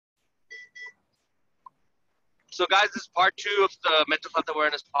So, guys, this is part two of the mental health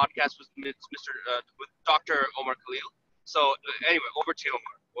awareness podcast with with Dr. Omar Khalil. So, anyway, over to you,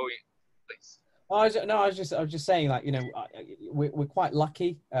 Omar. Please. I was just saying, like, we're quite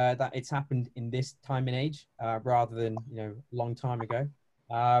lucky that it's happened in this time and age rather than, a long time ago.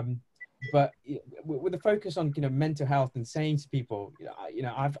 But with the focus on, mental health and saying to people,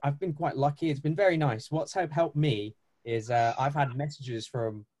 I've been quite lucky. It's been very nice. What's helped me is I've had messages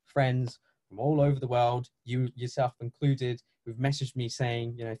from friends from all over the world, you yourself included, who've messaged me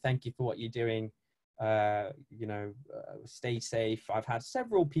saying, thank you for what you're doing. Stay safe. I've had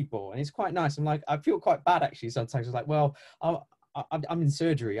several people, and it's quite nice. I'm like, I feel quite bad actually sometimes. It's like, well, I'm in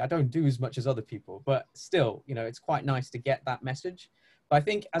surgery. I don't do as much as other people, but still, it's quite nice to get that message. But I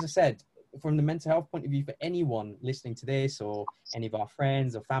think, as I said, from the mental health point of view, for anyone listening to this or any of our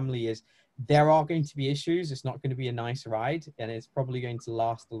friends or family, is there are going to be issues. It's not going to be a nice ride, and it's probably going to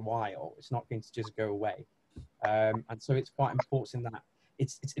last a while. It's not going to just go away. And so it's quite important that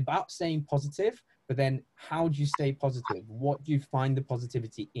it's about staying positive, but then how do you stay positive? What do you find the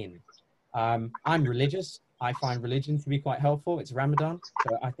positivity in? I'm religious. I find religion to be quite helpful. It's Ramadan,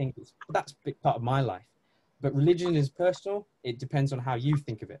 so I think that's a big part of my life. But religion is personal. It depends on how you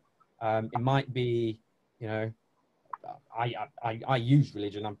think of it. It might be, I use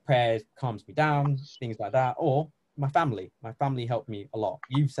religion and prayer calms me down, things like that. Or my family helped me a lot.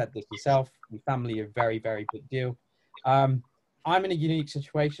 You've said this yourself. Your family are very, very big deal. I'm in a unique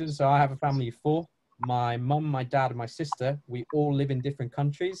situation. So I have a family of 4. My mum, my dad, and my sister, we all live in different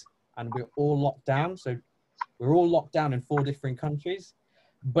countries and we're all locked down. So we're all locked down in 4 different countries.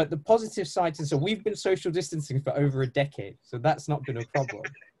 But the positive side is, so we've been social distancing for over a decade. So that's not been a problem.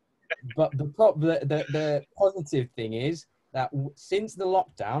 But the positive thing is that since the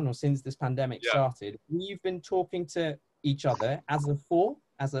lockdown or since this pandemic started, we've been talking to each other as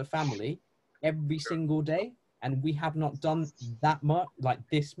a family, every single day. And we have not done that much, like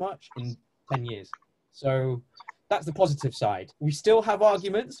this much, in 10 years. So that's the positive side. We still have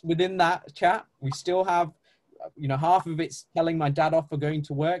arguments within that chat. We still have, half of it's telling my dad off for going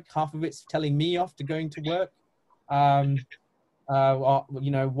to work. Half of it's telling me off to going to work. Why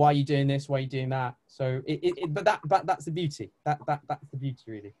are you doing this? Why are you doing that? So but that's the beauty. That's the beauty,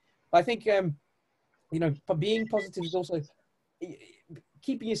 really. But I think, for being positive is also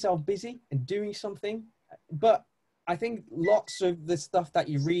keeping yourself busy and doing something. But I think lots of the stuff that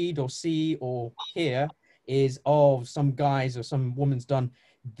you read or see or hear is of some guys or some woman's done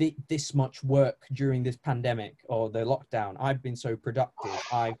this much work during this pandemic or the lockdown. I've been so productive.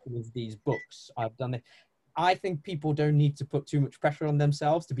 I've read these books. I've done it. I think people don't need to put too much pressure on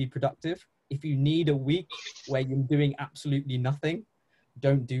themselves to be productive. If you need a week where you're doing absolutely nothing,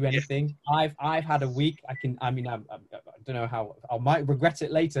 don't do anything. I've had a week. I don't know how, I might regret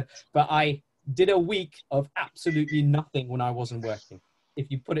it later, but I did a week of absolutely nothing when I wasn't working. If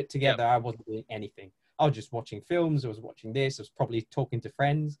you put it together, I wasn't doing anything. I was just watching films. I was watching this. I was probably talking to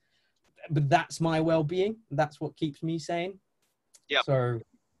friends. But that's my well-being. That's what keeps me sane. Yeah. So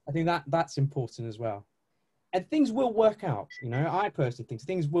I think that's important as well. And things will work out. I personally think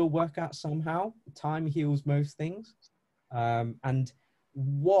things will work out somehow. Time heals most things. And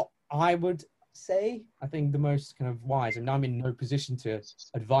what I would say, I think the most kind of wise, and I'm in no position to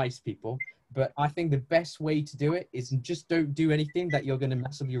advise people, but I think the best way to do it is just don't do anything that you're going to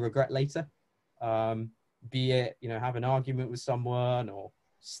massively regret later. Be it, have an argument with someone or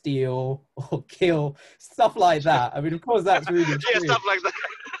steal or kill, stuff like that. I mean, of course, that's really extreme. Stuff like that.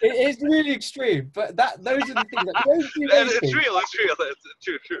 It is really extreme, but those are the things that don't do anything. It's real. It's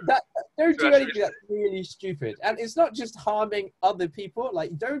true. Don't do anything that's really stupid. And it's not just harming other people.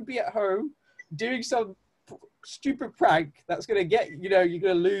 Like, don't be at home doing some stupid prank that's going to get, you're going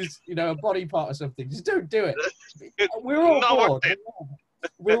to lose, a body part or something. Just don't do it. We're all bored.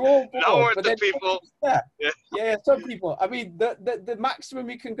 We're all bored. Not worth it, people. Yeah, some people. I mean, the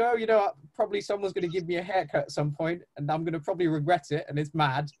maximum you can go, probably someone's going to give me a haircut at some point, and I'm going to probably regret it, and it's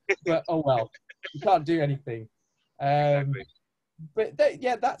mad. But oh well, you can't do anything. Exactly. But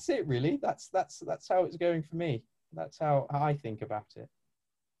that's it, really. That's how it's going for me. That's how I think about it.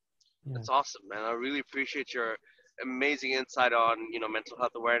 Yeah. That's awesome, man. I really appreciate your amazing insight on mental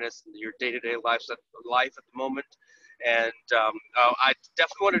health awareness and your day-to-day life at the moment. And I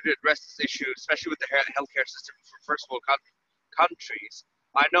definitely wanted to address this issue, especially with the healthcare system for first world countries.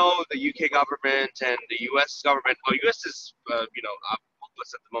 I know the UK government and the US government. Well, US is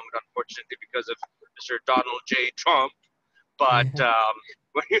hopeless at the moment, unfortunately, because of Mr. Donald J. Trump. But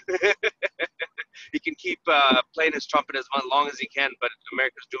he can keep playing his trumpet as long as he can. But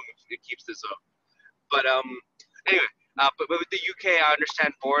America's doing it keeps this up. But anyway, But with the UK, I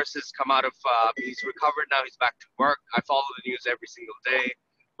understand Boris has come out of, he's recovered now, he's back to work. I follow the news every single day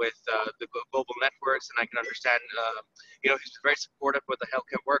with the global networks, and I can understand, he's very supportive with the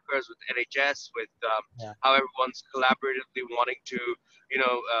healthcare workers, with NHS, with Yeah. how everyone's collaboratively wanting to,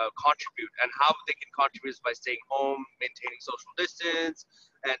 contribute, and how they can contribute is by staying home, maintaining social distance,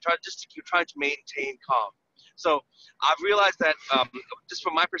 and just to keep trying to maintain calm. So I've realized that, just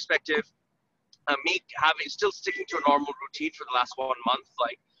from my perspective, me having still sticking to a normal routine for the last 1 month,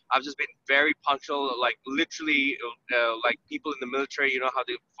 like I've just been very punctual, like literally, like people in the military, how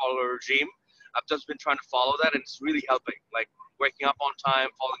they follow a regime. I've just been trying to follow that, and it's really helping. Like waking up on time,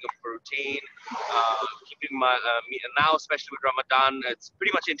 following up a routine, keeping my and now especially with Ramadan, it's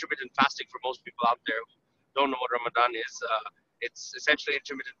pretty much intermittent fasting for most people out there who don't know what Ramadan is. It's essentially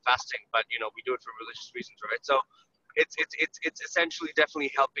intermittent fasting, but we do it for religious reasons, right? So it's essentially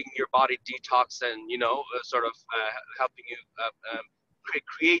definitely helping your body detox, and sort of helping you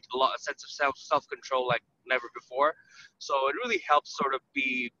create a sense of self control like never before. So it really helps sort of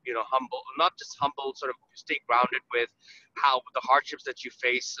be humble, not just humble, sort of stay grounded with how the hardships that you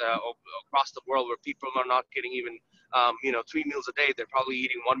face across the world, where people are not getting even 3 meals a day. They're probably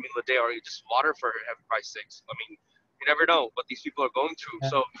eating 1 meal a day, or just water, for heaven Christ's sakes. I mean, you never know what these people are going through. Yeah.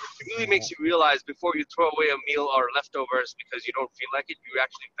 So it really makes you realize, before you throw away a meal or leftovers because you don't feel like it, you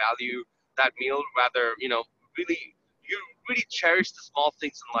actually value that meal. Rather, really, you really cherish the small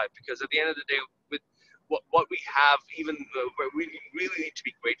things in life, because at the end of the day, with what we have, even we really need to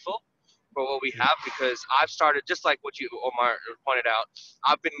be grateful for what we have, because I've started, just like what you, Omar, pointed out.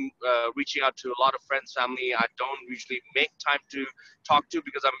 I've been reaching out to a lot of friends, family I don't usually make time to talk to,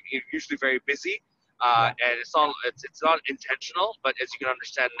 because I'm usually very busy, Yeah. and it's not intentional. But as you can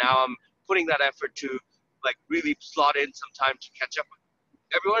understand now, I'm putting that effort to like really slot in some time to catch up with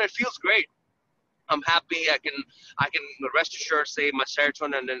everyone. It feels great. I'm happy. I can rest assured say my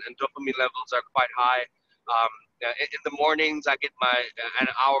serotonin and dopamine levels are quite high. In the mornings, I get my an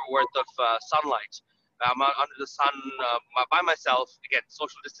hour worth of sunlight. I'm out under the sun by myself. Again,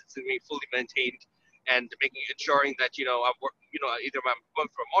 social distancing being fully maintained, and ensuring that I work. Either I'm going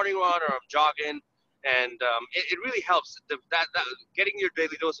for a morning run or I'm jogging, and it really helps. That getting your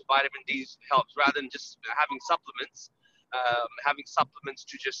daily dose of vitamin D helps, rather than just having supplements.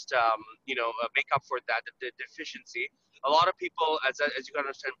 To just make up for that the deficiency. A lot of people, as you can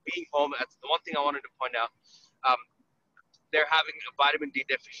understand, being home. That's the one thing I wanted to point out. Um, they're having vitamin D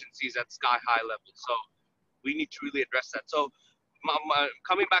deficiencies at sky high levels. So we need to really address that. So,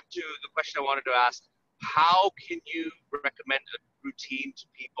 coming back to the question I wanted to ask, how can you recommend a routine to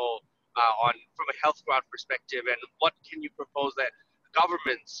people on from a health ground perspective, and what can you propose that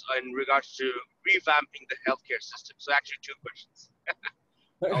governments in regards to revamping the healthcare system? So, actually, two questions.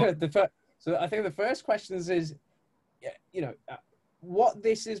 Oh, So I think the first question is, what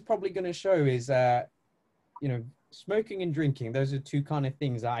this is probably going to show is, smoking and drinking. Those are two kind of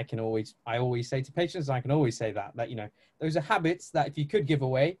things that I always say to patients. I can always say that those are habits that if you could give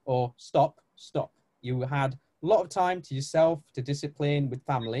away or stop. You had a lot of time to yourself, to discipline with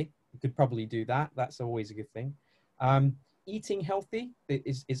family. You could probably do that. That's always a good thing. Eating healthy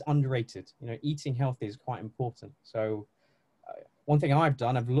is underrated. Eating healthy is quite important. So one thing I've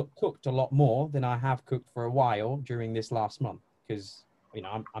done, cooked a lot more than I have cooked for a while during this last month, because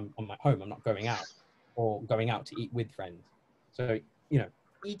I'm at home. I'm not going out or going out to eat with friends. So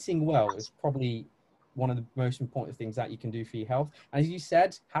eating well is probably one of the most important things that you can do for your health. And as you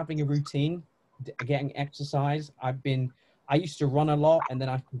said, having a routine, getting exercise. I used to run a lot, and then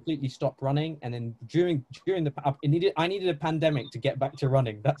I completely stopped running. And then during I needed a pandemic to get back to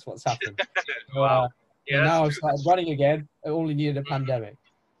running. That's what's happened. So, wow. Yeah, and that's now I've true. started That's true. running again. I only needed a pandemic.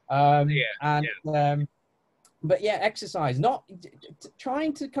 Yeah, And yeah. but yeah, exercise, not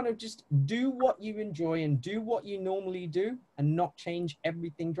trying to kind of just do what you enjoy and do what you normally do, and not change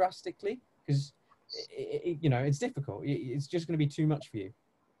everything drastically, because it's difficult. It's just going to be too much for you.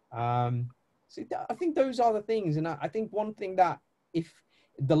 So I think those are the things. And I think one thing that, if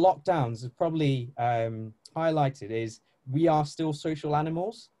the lockdowns have probably highlighted, is we are still social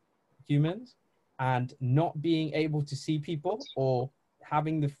animals, humans, and not being able to see people, or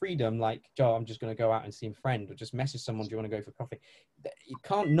having the freedom, like, Joe, I'm just going to go out and see a friend, or just message someone, do you want to go for coffee? You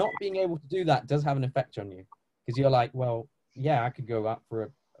can't, not being able to do that does have an effect on you, because you're like, well, yeah, I could go out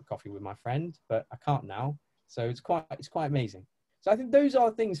for a coffee with my friend, but I can't now. So it's quite amazing. So I think those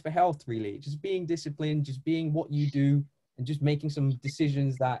are things for health, really. Just being disciplined, just being what you do, and just making some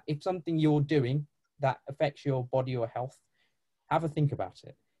decisions that, if something you're doing that affects your body or health, have a think about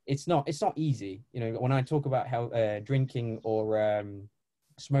it. It's not easy. When I talk about drinking or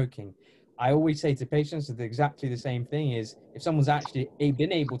smoking, I always say to patients that exactly the same thing is if someone's actually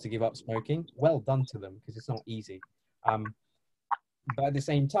been able to give up smoking, well done to them because it's not easy. But at the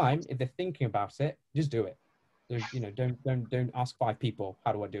same time, if they're thinking about it, just do it. Don't ask five people,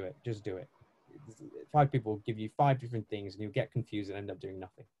 how do I do it? Just do it. Five people will give you five different things and you'll get confused and end up doing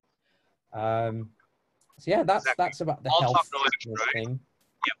nothing. So yeah, Exactly. that's about the All talk, health no action, right? thing.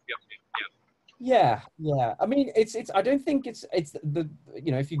 Yep, yep, yep, Yeah, yeah. I mean, it's. I don't think it's the.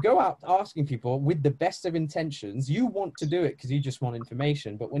 If you go out asking people with the best of intentions, you want to do it because you just want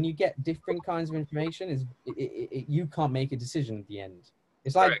information. But when you get different kinds of information, you can't make a decision at the end.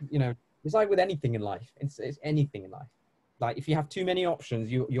 It's like correct. it's like with anything in life. It's anything in life. Like if you have too many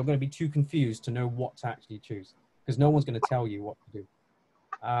options, you're going to be too confused to know what to actually choose because no one's going to tell you what to do.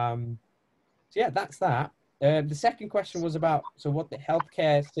 So yeah, that's that. The second question was about what the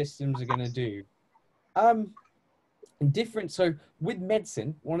healthcare systems are going to do. Um, Different. So with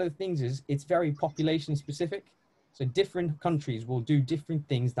medicine, one of the things is it's very population specific. So different countries will do different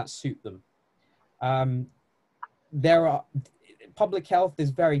things that suit them. Um, there are public health is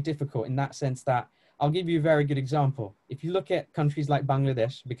very difficult in that sense that I'll give you a very good example. If you look at countries like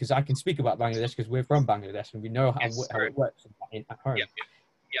Bangladesh, because I can speak about Bangladesh because we're from Bangladesh and we know Yes, how it correct. works at home. Yep, yep,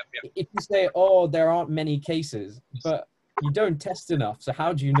 yep, yep. If you say, oh, there aren't many cases, but you don't test enough. So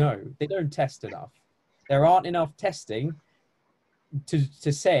how do you know? They don't test enough. There aren't enough testing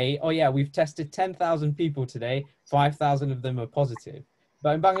to say, oh yeah, we've tested 10,000 people today, 5,000 of them are positive.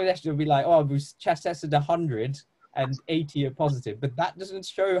 But in Bangladesh, it'll be like, oh, we've tested 100 and 80 are positive. But that doesn't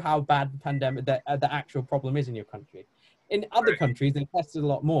show how bad the pandemic, the actual problem is in your country. In other Correct. countries, they've tested a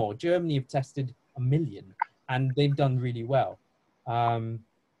lot more. Germany have tested 1 million and they've done really well.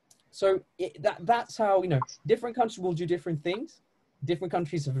 So that's how, different countries will do different things. Different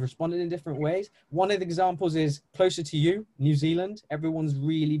countries have responded in different ways. One of the examples is closer to you, New Zealand. Everyone's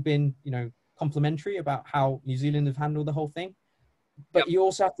really been, complimentary about how New Zealand have handled the whole thing. But Yep. you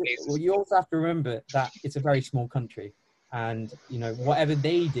also have to, Amazing. well, you also have to remember that it's a very small country, and whatever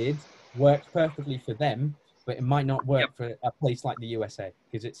they did worked perfectly for them, but it might not Yep. work for a place like the USA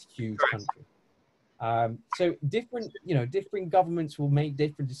because it's a huge Correct. country. So different governments will make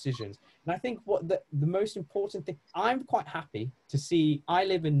different decisions. And I think what the most important thing, I'm quite happy to see, I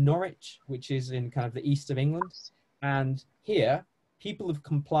live in Norwich, which is in kind of the east of England. And here, people have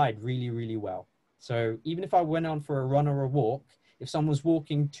complied really, really well. So even if I went on for a run or a walk, if someone's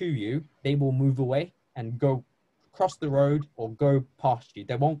walking to you, they will move away and go cross the road or go past you.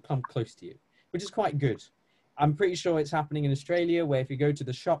 They won't come close to you, which is quite good. I'm pretty sure it's happening in Australia, where if you go to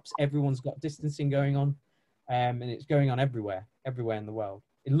the shops, everyone's got distancing going on, and it's going on everywhere in the world.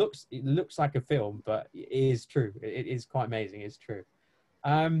 It looks like a film, but it is true. It is quite amazing. It's true.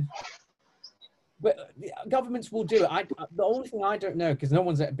 Um, but governments will do it. The only thing I don't know, because no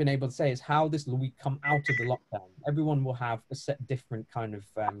one's been able to say, is how this will we come out of the lockdown. Everyone will have a set different kind of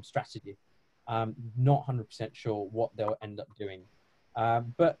strategy. Not 100% sure what they'll end up doing.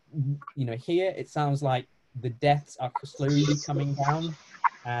 But here it sounds like the deaths are slowly coming down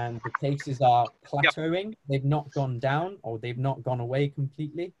and the cases are Yep. plateauing. They've not gone down or they've not gone away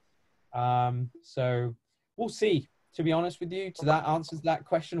completely. So we'll see. To be honest with you, to that answers that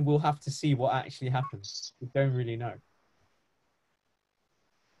question, we'll have to see what actually happens. We don't really know.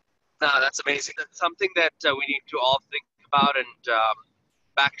 No, that's amazing. That's something that we need to all think about and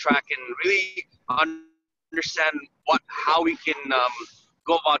backtrack and really understand how we can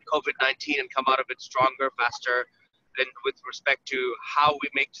go about COVID-19 and come out of it stronger, faster, and with respect to how we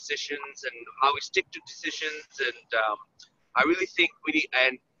make decisions and how we stick to decisions. And I really think we need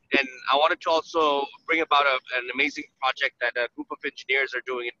and I wanted to also bring about an amazing project that a group of engineers are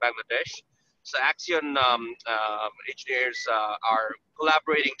doing in Bangladesh. So Axion engineers are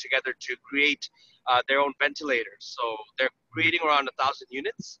collaborating together to create their own ventilators. So they're creating around 1,000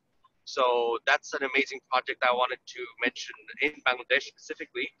 units. So that's an amazing project I wanted to mention in Bangladesh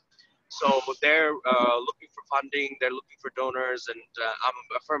specifically. So they're looking for funding, they're looking for donors, and I'm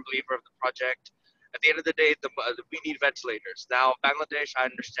a firm believer of the project. At the end of the day, we need ventilators. Now, Bangladesh, I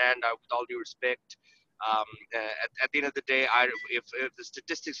understand, with all due respect, at the end of the day, if the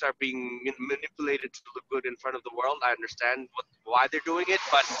statistics are being manipulated to look good in front of the world, I understand why they're doing it.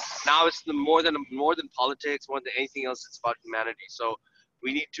 But now it's more than politics, more than anything else. It's about humanity. So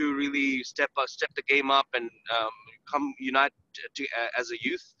we need to really step the game up and come unite as a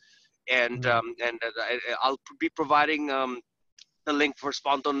youth and I'll be providing the link for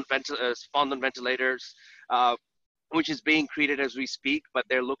Spondon ventilators, which is being created as we speak. But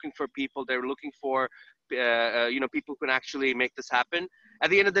they're looking for people. They're looking for people who can actually make this happen. at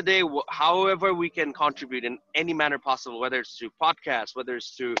the end of the day, however we can contribute in any manner possible, whether it's through podcasts, whether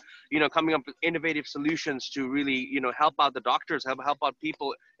it's through, coming up with innovative solutions to really, help out the doctors, help out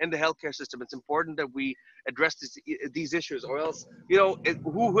people in the healthcare system. It's important that we address these issues, or else, who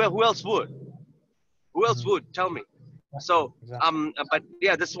else would? Who else Mhm. would? Tell me. Exactly. So, Exactly. but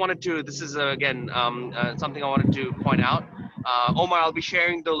yeah, this is again, something I wanted to point out. Omar, I'll be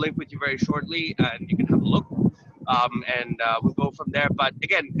sharing the link with you very shortly, and you can have a look. And we'll go from there. But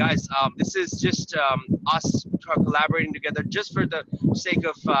again, guys, this is just us collaborating together, just for the sake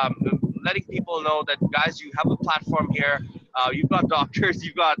of letting people know that, guys, you have a platform here. You've got doctors,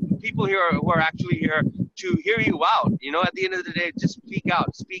 you've got people here who are actually here to hear you out. At the end of the day, just speak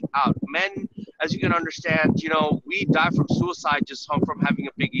out, speak out. Men, as you can understand, we die from suicide just from having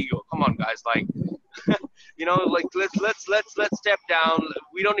a big ego. Come on, guys, like, like, let's step down.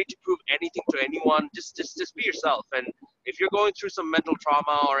 We don't need to prove anything to anyone. Just be yourself. And if you're going through some mental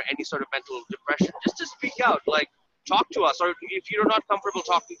trauma or any sort of mental depression, just speak out. Like, talk to us. Or if you're not comfortable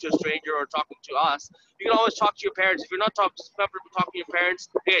talking to a stranger or talking to us, you can always talk to your parents. If you're not comfortable talking to your parents,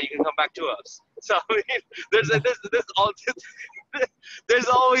 yeah, you can come back to us. So I mean, there's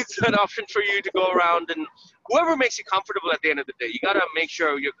always an option for you to go around, and whoever makes you comfortable at the end of the day, you gotta make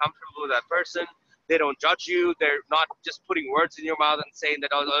sure you're comfortable with that person. They don't judge you. They're not just putting words in your mouth and saying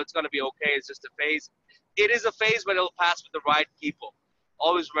that, oh, it's going to be okay. It's just a phase. It is a phase, but it'll pass with the right people.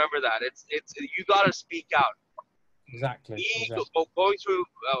 Always remember that. It's you got to speak out. Exactly. Me Exactly. going through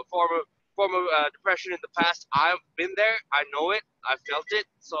form of depression in the past, I've been there. I know it. I felt it.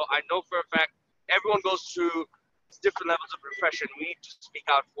 So I know for a fact everyone goes through different levels of depression. We need to speak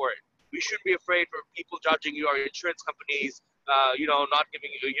out for it. We shouldn't be afraid for people judging you or insurance companies, not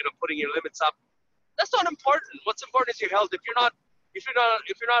giving you, putting your limits up. That's not important. What's important is your health. If you're not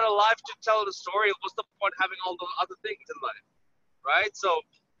alive to tell the story, what's the point having all the other things in life, right? So,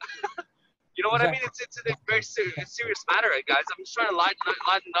 you know what I mean? Exactly. It's a very Exactly. serious matter, guys. I'm just trying to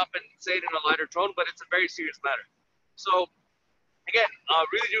lighten up and say it in a lighter tone, but it's a very serious matter. So, again,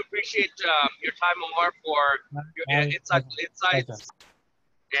 really do appreciate your time, Omar, for your My pleasure. Pleasure. insights,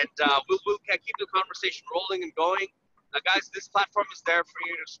 and we'll keep the conversation rolling and going. Guys, this platform is there for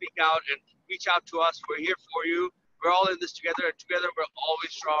you to speak out and reach out to us. We're here for you. We're all in this together, and together we're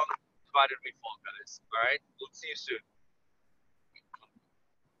always strong. Divided we fall, guys. All right, we'll see you soon.